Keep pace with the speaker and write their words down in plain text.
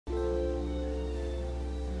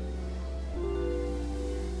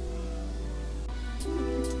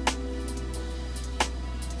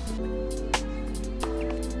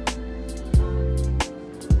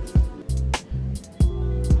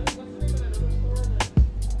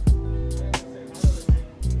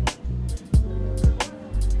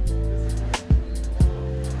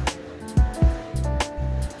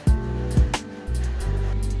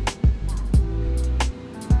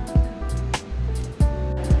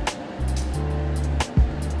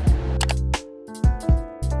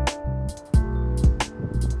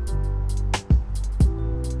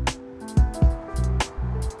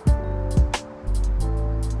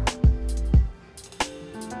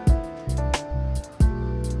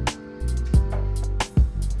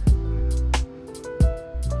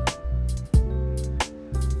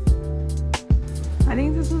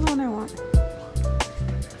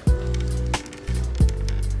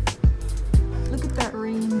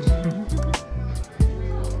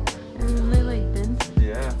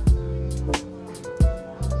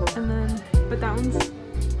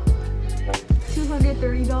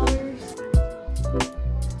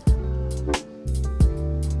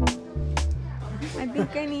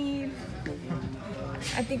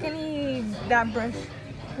think I need that brush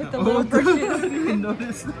with the little brushes. I didn't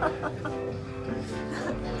notice.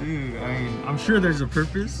 Dude, I'm sure there's a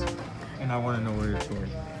purpose, and I want to know what it's for.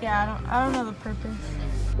 Yeah, I don't know the purpose.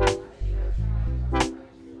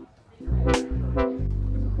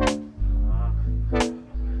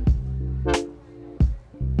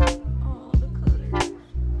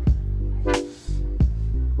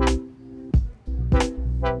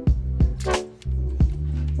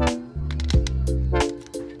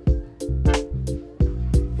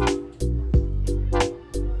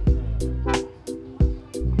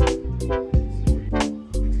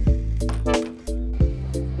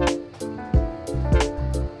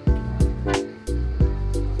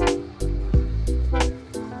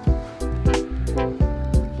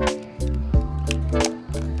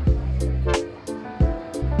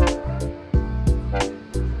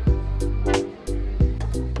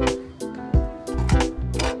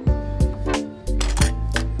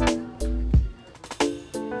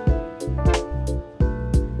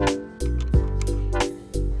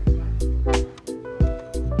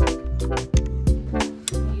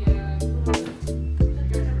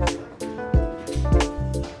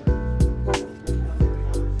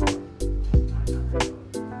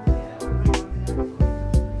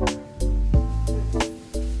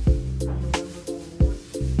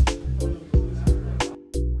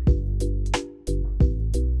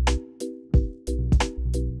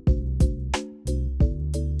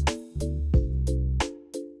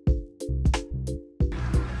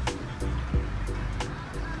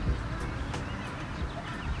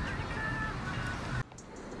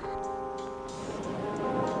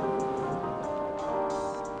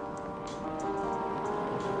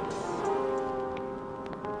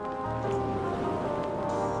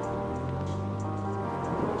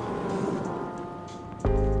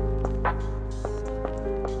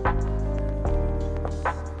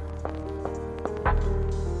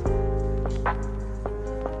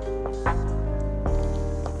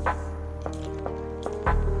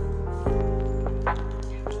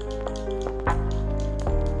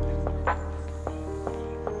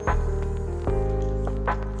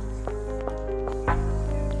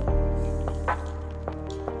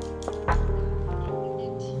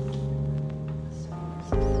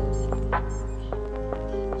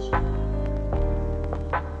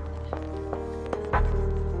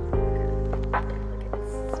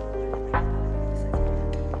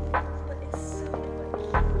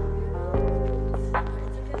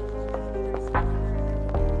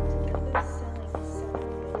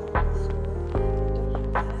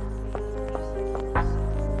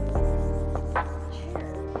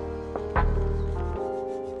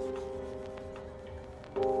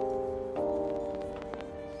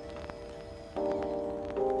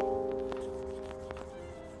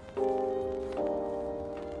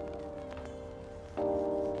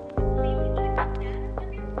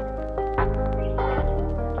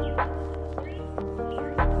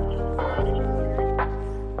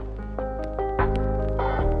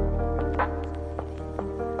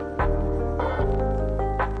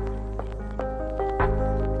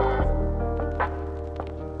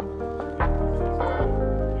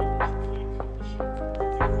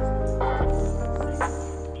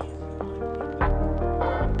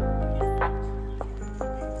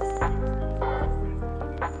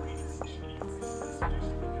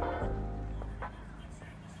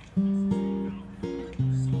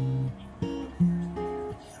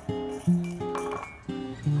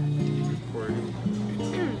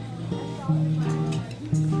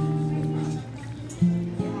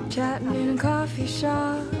 Chatting in a coffee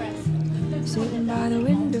shop, sitting by the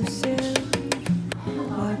windowsill,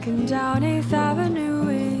 walking down 8th Avenue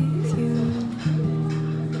with you.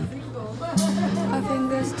 Our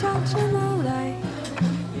fingers touch in the light,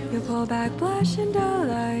 you pull back blush and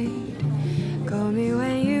delight. Call me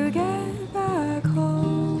when you get back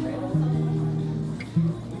home.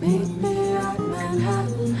 Meet me at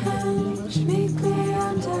Manhattan Henge, meet me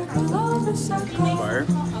under Columbus Circle. Fire.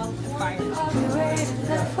 I'll be waiting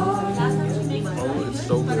there for you. Oh, it's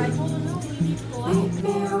so good. Meet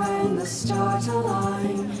me when the stars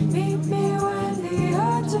align. Meet me when the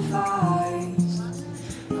earth divides.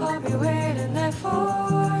 I'll be waiting there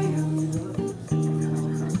for you.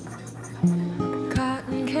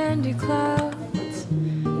 Cotton candy clouds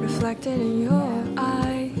reflected in your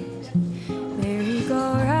eyes.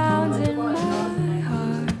 Merry-go-rounds in my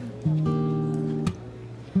heart,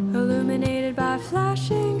 illuminated by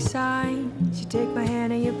flashing signs. You take my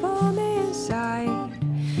hand and you pull me inside.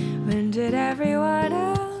 When did everyone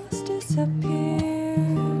else disappear?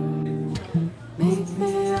 Meet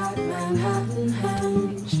me at Manhattan Henge.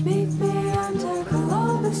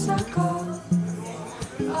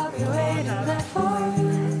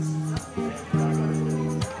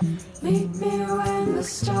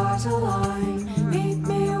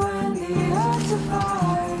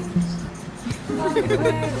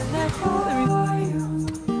 waiting there for you.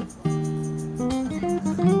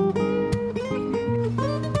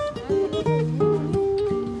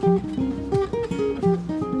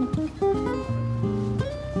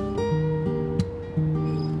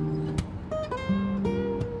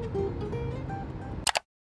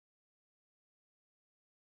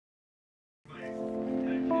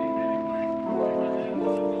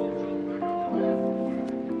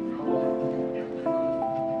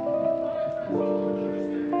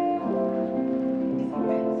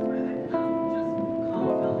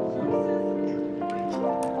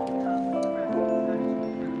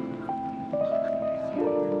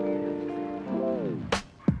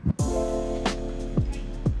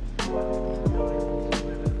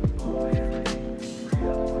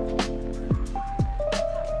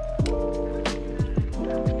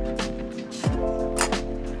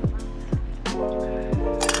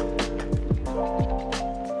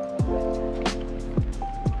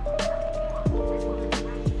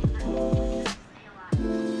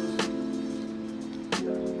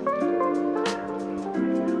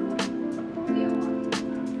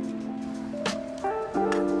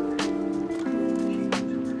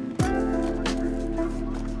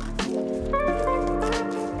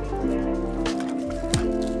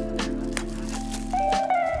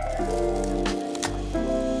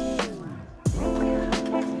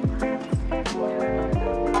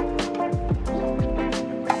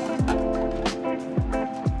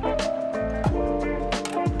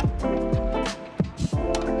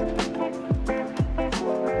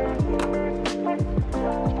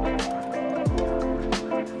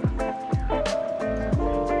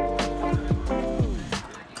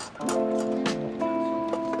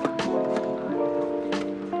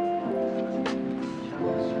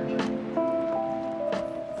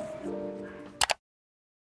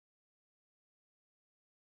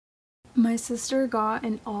 My sister got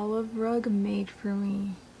an olive rug made for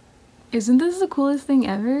me. Isn't this the coolest thing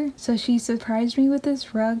ever? So she surprised me with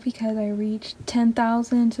this rug because I reached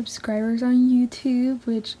 10,000 subscribers on YouTube,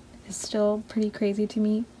 which is still pretty crazy to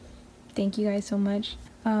me. Thank you guys so much.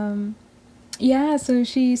 Yeah, so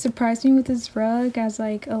she surprised me with this rug as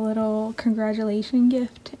like a little congratulation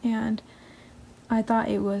gift, and I thought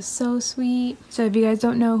it was so sweet. So if you guys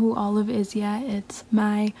don't know who Olive is yet, it's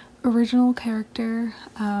my original character.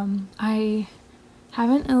 I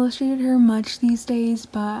haven't illustrated her much these days,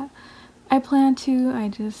 but I plan to. I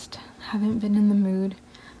just haven't been in the mood.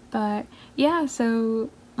 But yeah,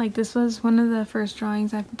 so like this was one of the first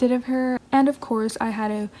drawings I did of her, and of course I had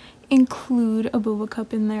to include a boba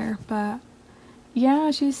cup in there. But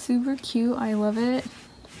yeah, she's super cute. I love it.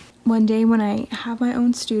 One day when I have my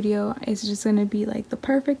own studio, it's just gonna be like the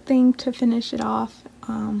perfect thing to finish it off.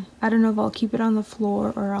 I don't know if I'll keep it on the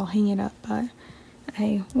floor or I'll hang it up, but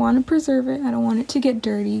I want to preserve it. I don't want it to get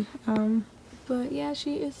dirty. But yeah,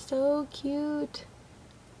 she is so cute.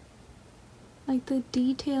 Like the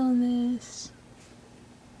detail in this.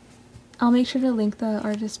 I'll make sure to link the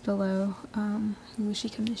artist below, who she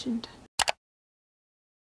commissioned.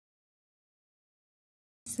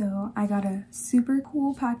 So I got a super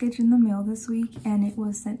cool package in the mail this week, and it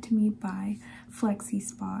was sent to me by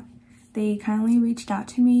FlexiSpot. They kindly reached out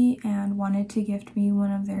to me and wanted to gift me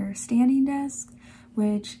one of their standing desks,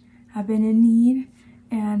 which I've been in need,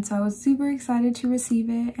 and so I was super excited to receive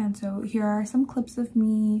it. And so here are some clips of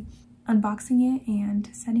me unboxing it and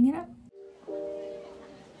setting it up.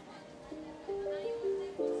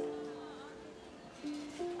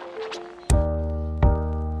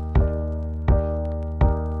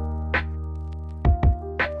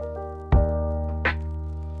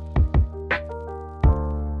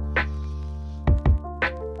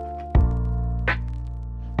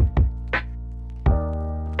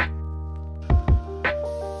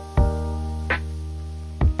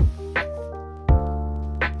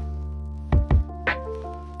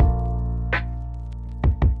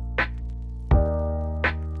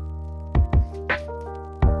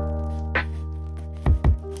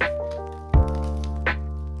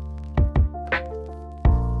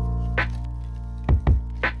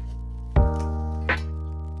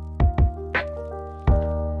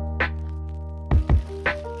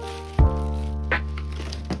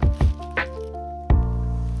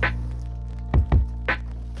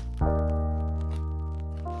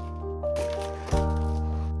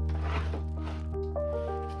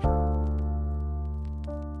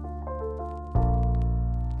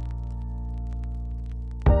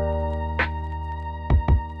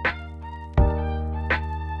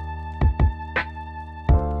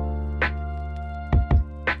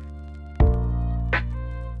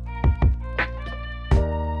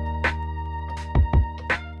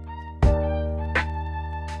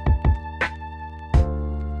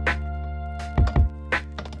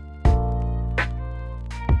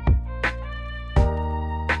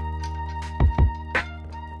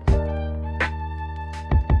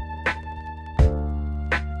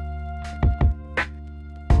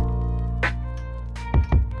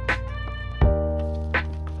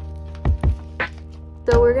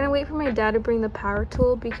 my dad to bring the power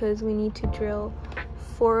tool because we need to drill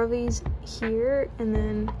 4 of these here and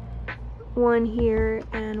then 1 here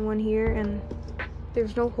and 1 here, and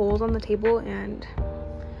there's no holes on the table, and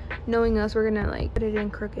knowing us, we're gonna like put it in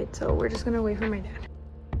crooked, so we're just gonna wait for my dad.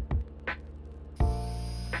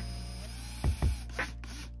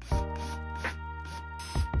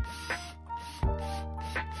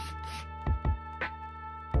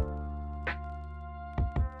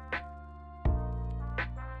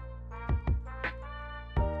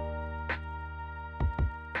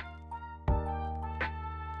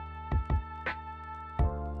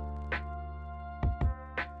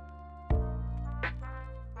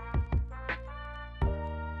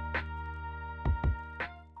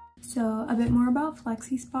 So a bit more about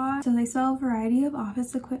FlexiSpot. So they sell a variety of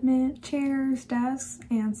office equipment, chairs, desks,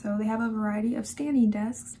 and so they have a variety of standing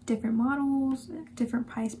desks, different models, different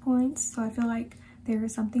price points. So I feel like there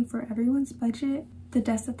is something for everyone's budget. The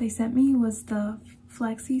desk that they sent me was the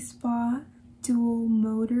FlexiSpot Dual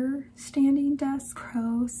Motor Standing Desk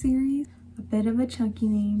Pro Series. A bit of a chunky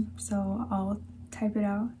name, so I'll type it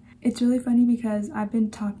out. It's really funny because I've been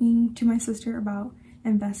talking to my sister about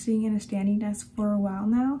investing in a standing desk for a while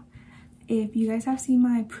now. If you guys have seen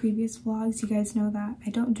my previous vlogs, you guys know that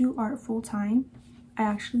I don't do art full-time. I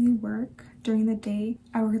actually work during the day.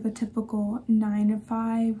 I work the typical 9 to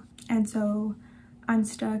 5, and so I'm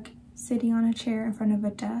stuck sitting on a chair in front of a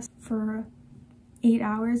desk for 8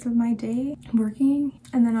 hours of my day working,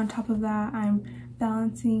 and then on top of that I'm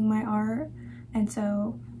balancing my art, and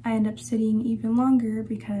so I end up sitting even longer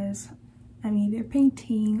because I'm either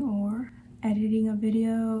painting or editing a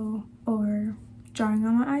video or drawing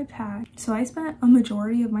on my iPad. So I spent a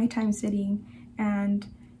majority of my time sitting, and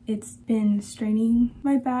it's been straining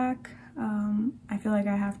my back. I feel like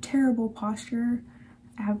I have terrible posture.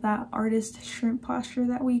 I have that artist shrimp posture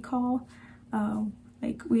that we call.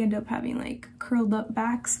 Like we end up having like curled up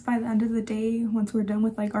backs by the end of the day once we're done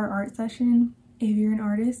with like our art session. If you're an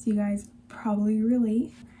artist, you guys probably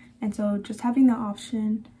relate. And so just having the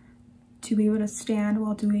option to be able to stand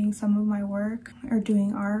while doing some of my work or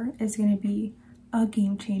doing art is going to be a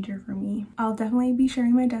game changer for me. I'll definitely be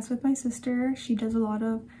sharing my desk with my sister. She does a lot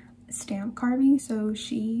of stamp carving, so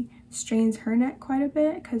she strains her neck quite a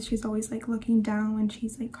bit because she's always like looking down when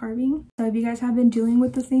she's like carving. So if you guys have been dealing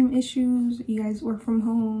with the same issues, you guys work from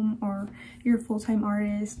home or you're a full-time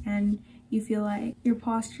artist and you feel like your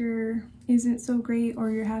posture isn't so great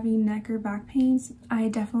or you're having neck or back pains, I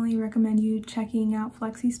definitely recommend you checking out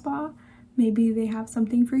FlexiSpot. Maybe they have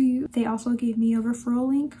something for you. They also gave me a referral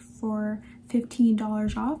link for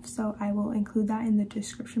 $15 off, so I will include that in the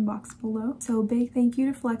description box below. So big thank you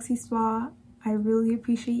to FlexiSpot. I really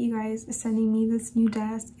appreciate you guys sending me this new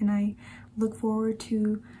desk, and I look forward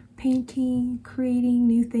to painting, creating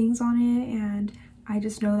new things on it, and I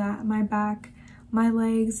just know that my back, my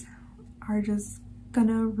legs are just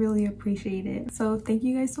gonna really appreciate it. So thank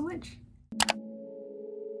you guys so much.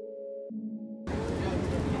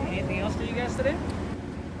 Anything else for you guys today?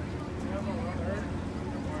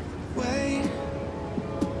 Wait,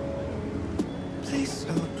 please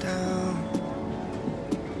slow down.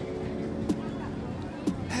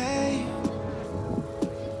 Hey,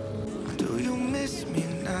 do you miss me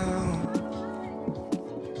now?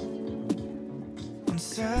 On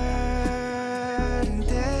certain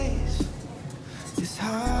days, it's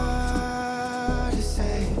hard to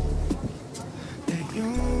say that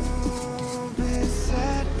you've been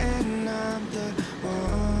sad and I'm the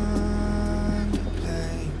one to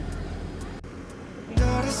blame.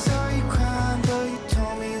 Thought I saw you crying, but you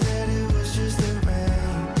told me that it was just the rain.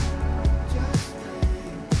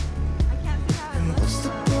 And what's the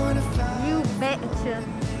point of flying? You betcha.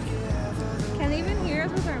 Can they even hear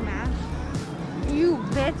us with our mask? You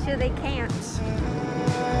betcha they can't.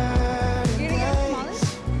 You're gonna get smaller?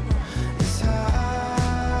 It's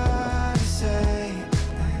hard to say.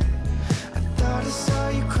 I thought I saw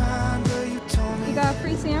you crying, but you told me He got a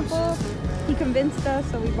free sample. He convinced us,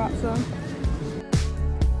 so we bought some.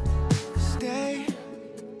 stay.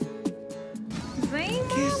 Zane,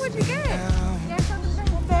 what'd you get?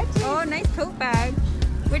 Oh, nice tote bag.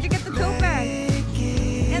 Where'd you get the tote bag?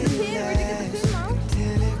 And the pin? Where'd you get the pin, Mom?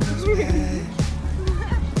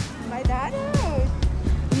 My dad knows.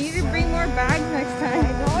 You need to bring more bags next time.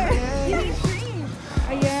 I know it. You need cream.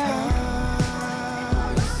 Oh, yeah.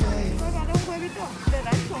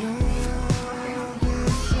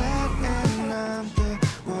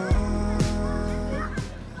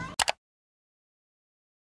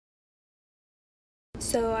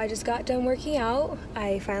 So I I just got done working out.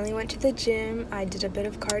 I finally went to the gym. I did a bit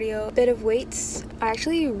of cardio, a bit of weights. I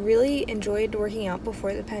actually really enjoyed working out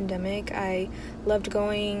before the pandemic. I loved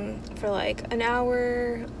going for like an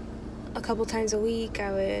hour a couple times a week.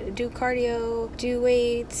 I would do cardio, do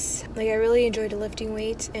weights. Like, I really enjoyed lifting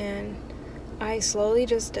weights, and I slowly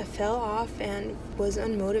just fell off and was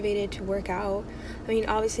unmotivated to work out. I mean,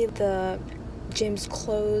 obviously the gyms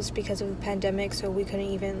closed because of the pandemic, so we couldn't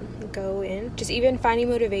even go in. Just even finding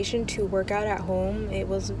motivation to work out at home, it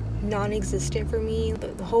was non-existent for me.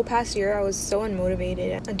 The whole past year I was so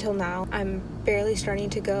unmotivated until now. I'm barely starting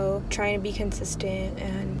to go, trying to be consistent,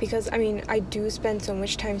 and because I mean I do spend so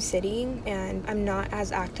much time sitting and I'm not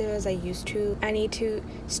as active as I used to. I need to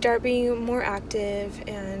start being more active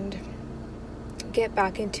and get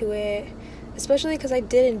back into it, especially because I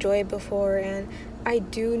did enjoy it before, and I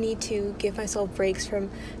do need to give myself breaks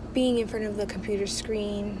from being in front of the computer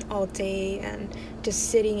screen all day and just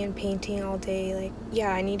sitting and painting all day. Like,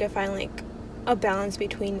 yeah, I need to find like a balance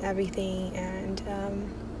between everything, and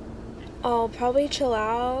I'll probably chill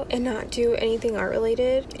out and not do anything art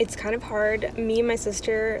related. It's kind of hard. Me and my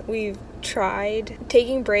sister, we've tried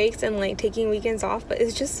taking breaks and like taking weekends off, but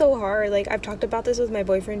it's just so hard. Like, I've talked about this with my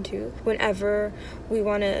boyfriend too. Whenever we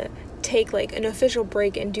want to take like an official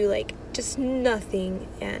break and do like just nothing,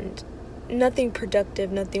 and nothing productive,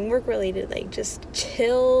 nothing work related, like just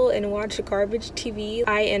chill and watch garbage TV,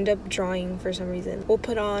 I end up drawing for some reason. We'll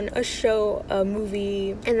put on a show, a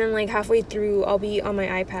movie, and then like halfway through I'll be on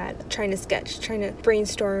my iPad trying to sketch, trying to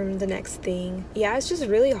brainstorm the next thing. Yeah, it's just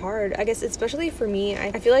really hard. I guess especially for me,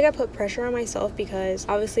 I feel like I put pressure on myself because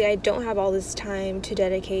obviously I don't have all this time to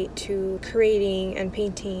dedicate to creating and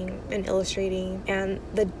painting and illustrating, and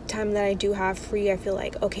the time that I do have free, I feel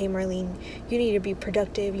like, okay Marlene, you need to be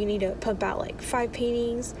productive, you need to pump out like 5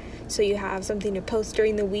 paintings so you have something to post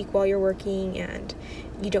during the week while you're working, and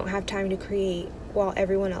you don't have time to create while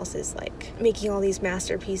everyone else is like making all these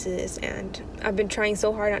masterpieces. And I've been trying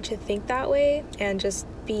so hard not to think that way and just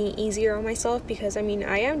being easier on myself, because I mean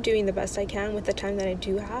I am doing the best I can with the time that I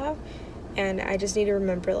do have, and I just need to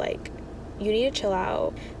remember, like, you need to chill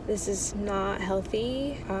out. This is not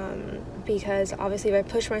healthy, because obviously if I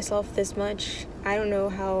push myself this much, I don't know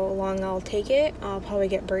how long I'll take it. I'll probably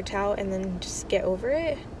get burnt out and then just get over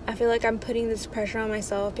it. I feel like I'm putting this pressure on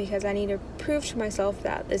myself because I need to prove to myself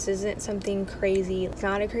that this isn't something crazy. It's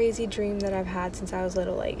not a crazy dream that I've had since I was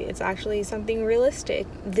little. Like, it's actually something realistic.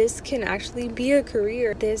 This can actually be a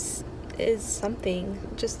career. This is something.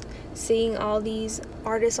 Just seeing all these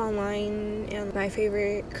artists online and my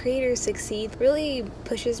favorite creators succeed really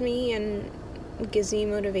pushes me and gives me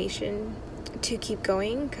motivation to keep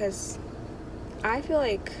going, because I feel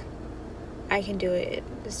like I can do it.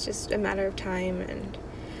 It's just a matter of time.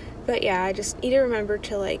 But yeah, I just need to remember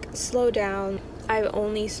to like slow down. I've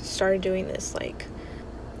only started doing this like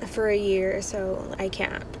for a year, so I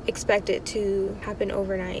can't expect it to happen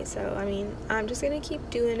overnight. So I mean, I'm just gonna keep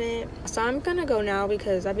doing it. So I'm gonna go now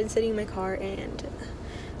because I've been sitting in my car and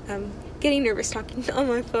I'm getting nervous talking on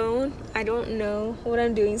my phone. I don't know what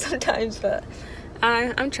I'm doing sometimes, but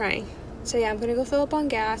I'm trying. So yeah, I'm gonna go fill up on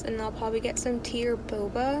gas and I'll probably get some tea or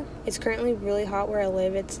boba. It's currently really hot where I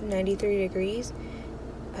live. It's 93 degrees.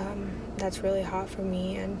 That's really hot for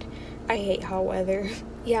me, and I hate hot weather.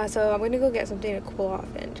 Yeah, so I'm gonna go get something to cool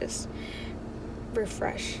off and just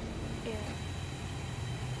refresh. Yeah.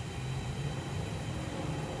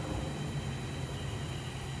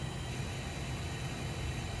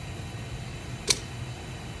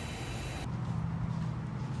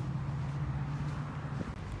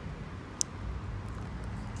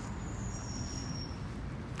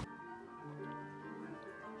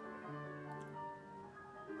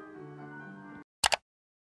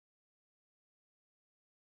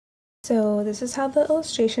 So this is how the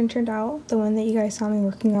illustration turned out, the one that you guys saw me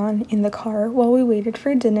working on in the car while we waited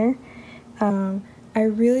for dinner. I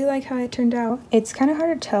really like how it turned out. It's kind of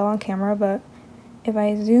hard to tell on camera, but if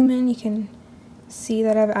I zoom in, you can see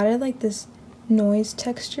that I've added like this noise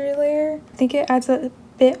texture layer. I think it adds a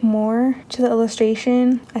bit more to the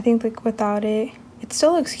illustration. I think like without it, it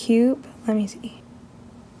still looks cute, but let me see.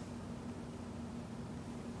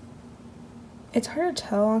 It's hard to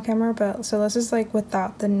tell on camera, but so this is like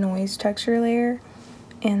without the noise texture layer,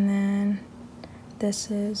 and then this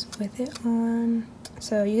is with it on,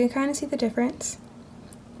 so you can kind of see the difference.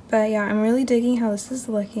 But yeah, I'm really digging how this is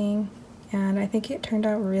looking, and I think it turned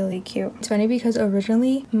out really cute. It's funny because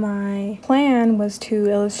originally my plan was to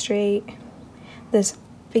illustrate this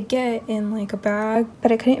baguette in like a bag, but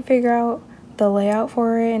I couldn't figure out the layout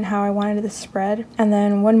for it and how I wanted this spread. And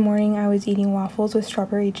then one morning I was eating waffles with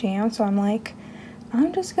strawberry jam, so I'm like,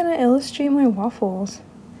 I'm just gonna illustrate my waffles.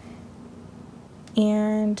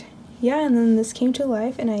 And yeah, and then this came to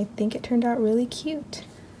life and I think it turned out really cute.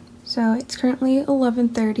 So it's currently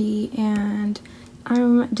 11:30 and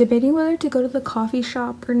I'm debating whether to go to the coffee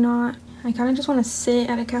shop or not. I kind of just want to sit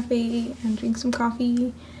at a cafe and drink some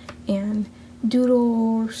coffee and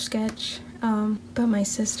doodle or sketch. But my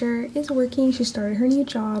sister is working. She started her new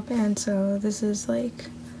job, and so this is like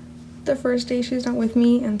the first day she's not with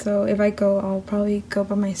me, and so if I go, I'll probably go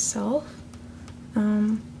by myself.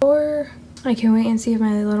 Or I can wait and see if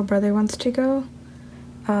my little brother wants to go.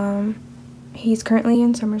 He's currently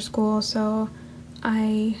in summer school, so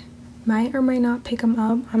I might or might not pick him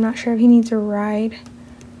up. I'm not sure if he needs a ride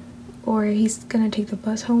or if he's gonna take the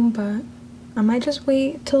bus home, but I might just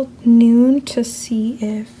wait till noon to see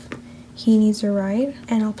if he needs a ride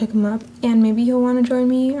and I'll pick him up, and maybe he'll want to join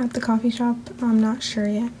me at the coffee shop. I'm not sure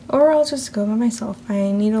yet. Or I'll just go by myself.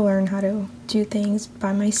 I need to learn how to do things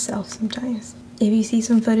by myself sometimes. If you see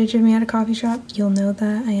some footage of me at a coffee shop, you'll know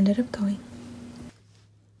that I ended up going.